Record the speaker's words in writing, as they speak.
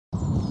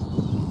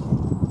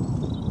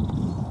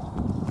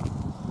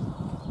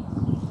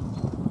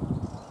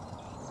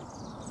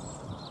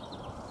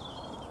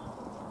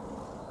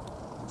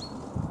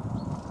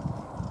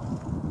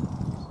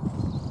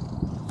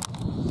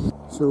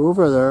So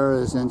over there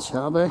is Inch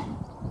Abbey,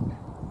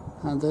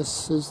 and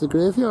this is the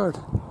graveyard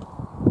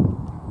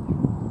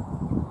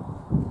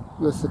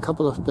with a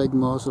couple of big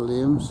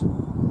mausoleums. And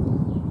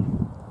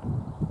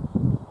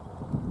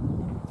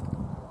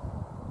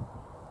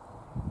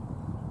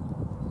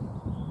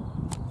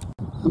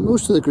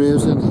most of the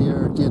graves in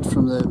here date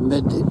from the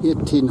mid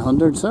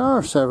 1800s. There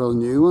are several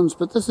new ones,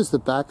 but this is the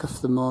back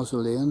of the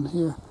mausoleum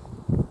here.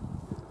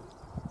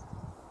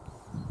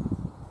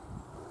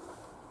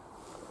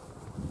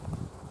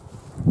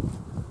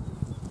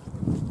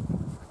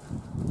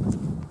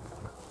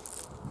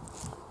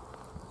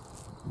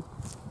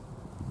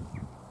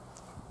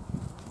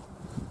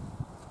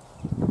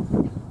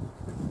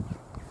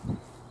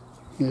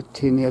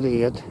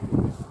 (1888).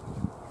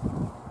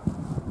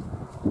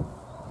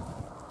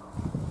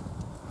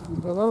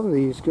 A lot of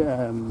these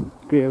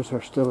graves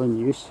are still in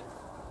use.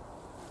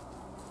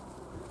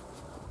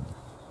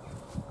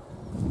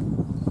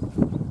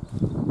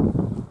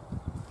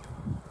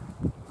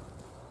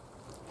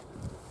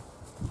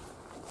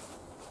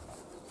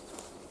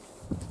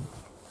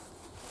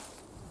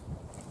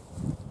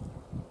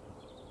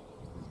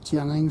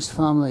 Jennings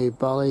family,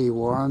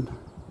 Ballywarren.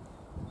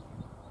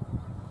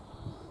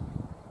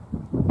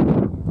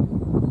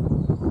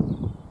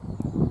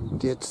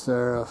 Dates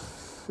there of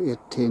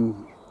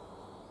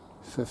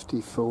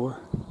 1854.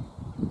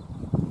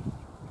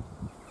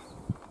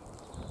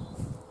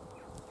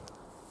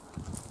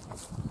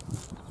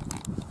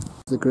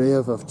 The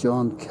grave of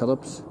John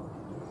Killips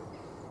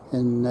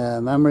in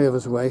memory of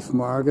his wife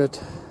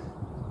Margaret,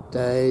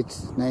 died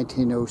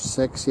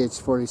 1906, age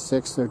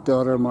 46. Their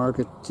daughter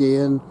Margaret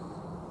Jane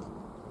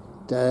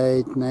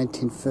died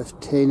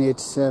 1915, age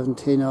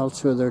 17.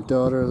 Also their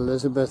daughter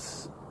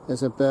Elizabeth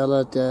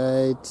Isabella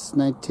died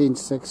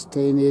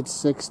 1916, age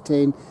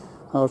 16.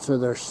 Also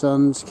their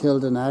sons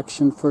killed in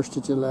action 1st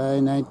of July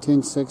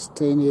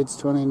 1916, age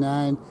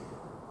 29.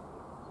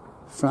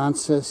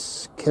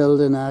 Francis killed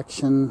in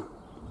action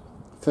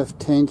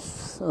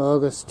 15th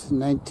August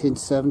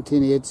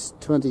 1917, age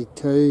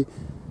 22.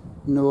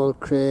 Noel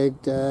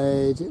Craig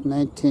died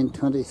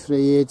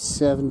 1923, age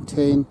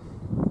 17.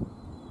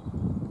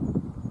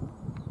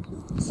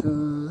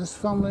 So this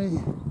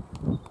family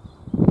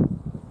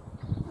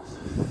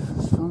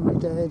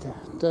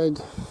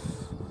died.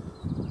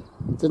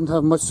 Didn't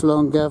have much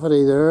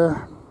longevity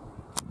there.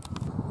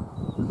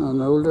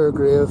 An older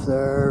grave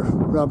there,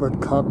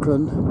 Robert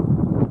Cochrane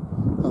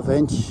of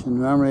Inch, in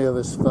memory of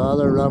his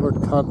father.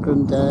 Robert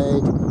Cochrane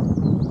died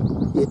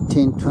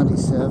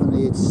 1827,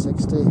 age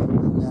 60,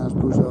 and then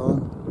it goes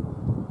on.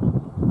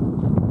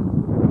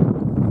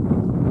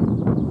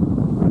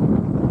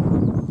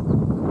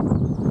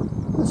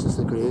 This is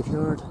the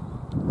graveyard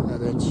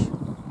at Inch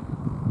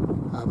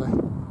Abbey.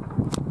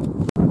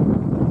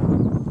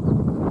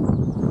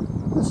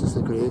 This is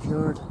the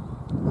graveyard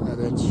at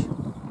Inch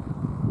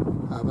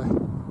Abbey.